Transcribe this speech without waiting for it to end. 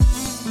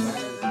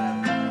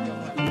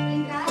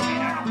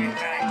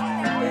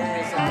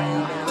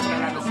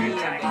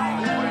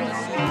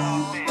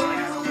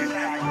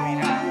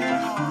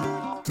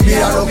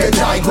que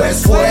traigo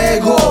es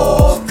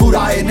fuego,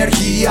 pura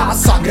energía,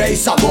 sangre y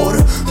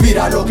sabor.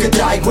 Mira lo que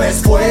traigo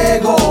es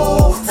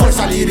fuego,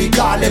 fuerza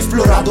lirical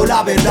explorando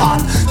la verdad.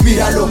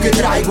 Mira lo que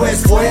traigo es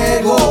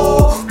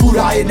fuego,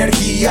 pura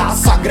energía,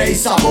 sangre y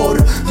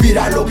sabor.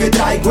 Mira lo que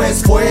traigo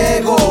es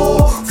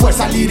fuego,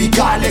 fuerza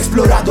lirical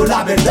explorando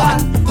la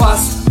verdad.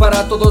 Paz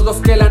para todos los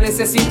que la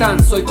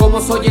necesitan. Soy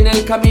como soy en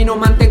el camino,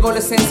 mantengo la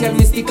esencia en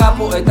Mistica.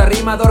 Poeta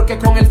rimador que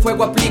con el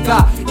fuego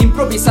aplica,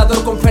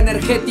 improvisador con fe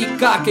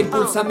energética que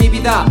impulsa mi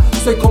vida.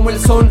 Soy como el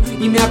son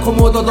y me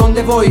acomodo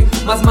donde voy.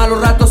 Más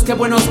malos ratos que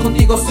buenos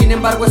contigo, sin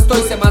embargo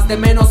estoy. Sé más de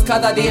menos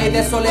cada día y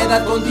de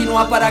soledad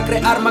continua para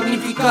crear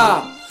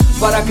magnífica.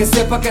 Para que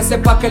sepa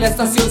que la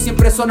estación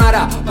siempre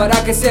sonará.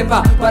 Para que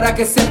sepa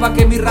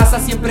que mi raza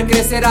siempre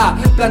crecerá.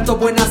 Planto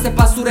buena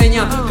cepa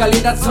sureña,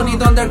 calidad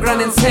sonido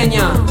underground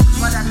enseña.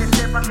 Para que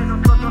sepa que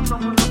nosotros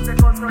somos los que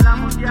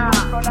controlamos ya.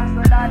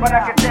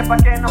 Para que sepa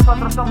que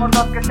nosotros somos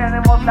los que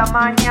tenemos la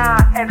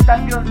maña.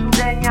 Estación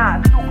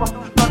Sureña, suco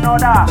su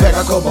sonora.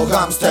 Pega como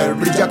gángster,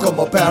 brilla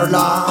como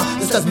perla.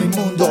 Este es mi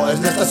mundo, es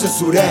la estación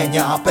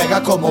sureña.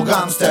 Pega como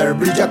gángster,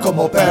 brilla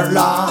como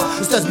perla.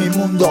 Este es mi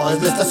mundo,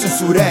 es la estación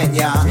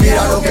sureña.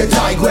 Mira lo que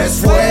traigo es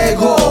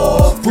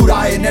fuego,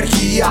 pura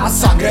energía,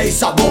 sangre y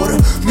sabor.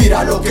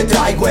 Mira lo que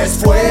traigo es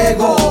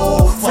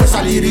fuego,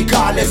 fuerza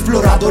lirical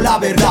explorando la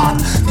verdad.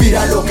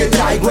 Mira lo que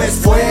traigo es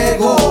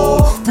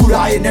fuego,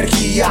 pura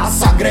energía,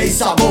 sangre y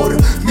sabor.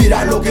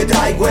 Mira lo que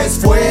traigo es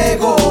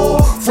fuego,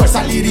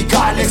 fuerza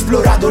lirical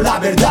explorando la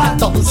verdad.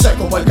 Tan dulce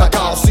como el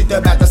cacao, si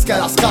te metes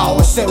quedas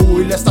cao.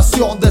 SU y la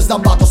estación desde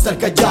Ambato hasta el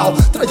Callao,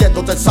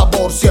 trayéndote el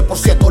sabor,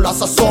 100% la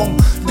sazón.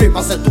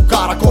 Rimas en tu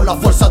cara con la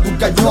fuerza de un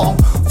cañón.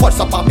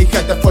 Fuerza pa' mi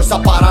gente,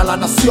 fuerza para la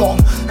nación.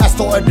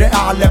 Esto es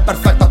real, en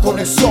perfecta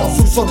conexión.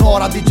 Su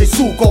sonora, DJ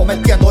Suco,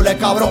 metiéndole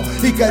cabrón.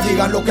 Y que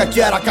digan lo que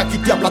quieran, que aquí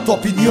te habla tu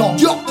opinión.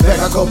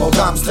 Pega como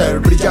gángster,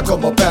 brilla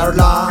como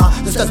perla.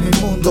 Este es mi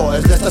mundo,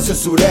 es la estación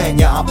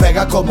sureña.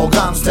 Pega como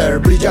gángster,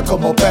 brilla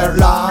como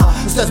perla.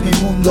 Este es mi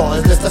mundo,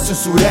 es la estación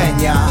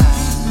sureña.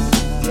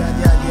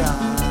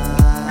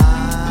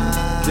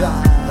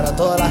 Para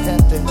toda la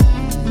gente,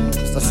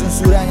 Estación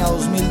Sureña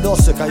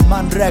 2012,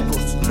 Caimán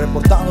Records,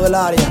 reportando el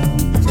área.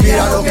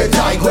 Mira lo que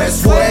traigo es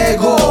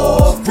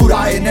fuego,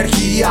 pura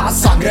energía,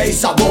 sangre y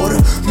sabor.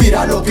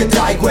 Mira lo que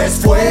traigo es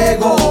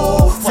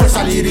fuego,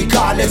 fuerza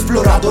lirical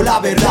explorando la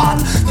verdad.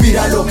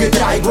 Mira lo que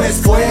traigo es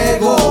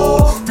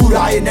fuego,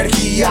 pura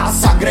energía,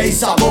 sangre y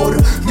sabor.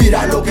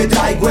 Mira lo que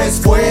traigo es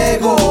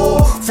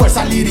fuego,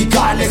 fuerza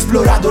lirical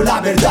explorando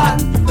la verdad.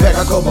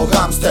 Pega como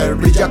gángster,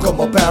 brilla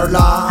como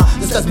perla.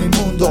 Este es mi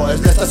mundo, es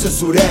la estación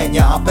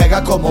sureña.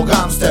 Pega como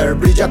gángster,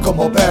 brilla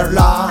como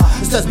perla.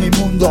 Este es mi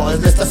mundo,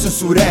 es la estación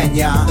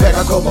sureña.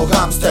 Pega como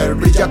gángster,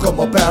 brilla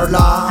como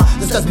perla.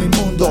 Este es mi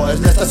mundo, es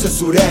la estación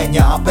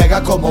sureña.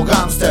 Pega como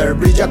gángster,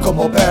 brilla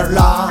como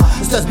perla.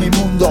 Este es mi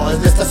mundo,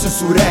 es la estación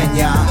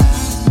sureña.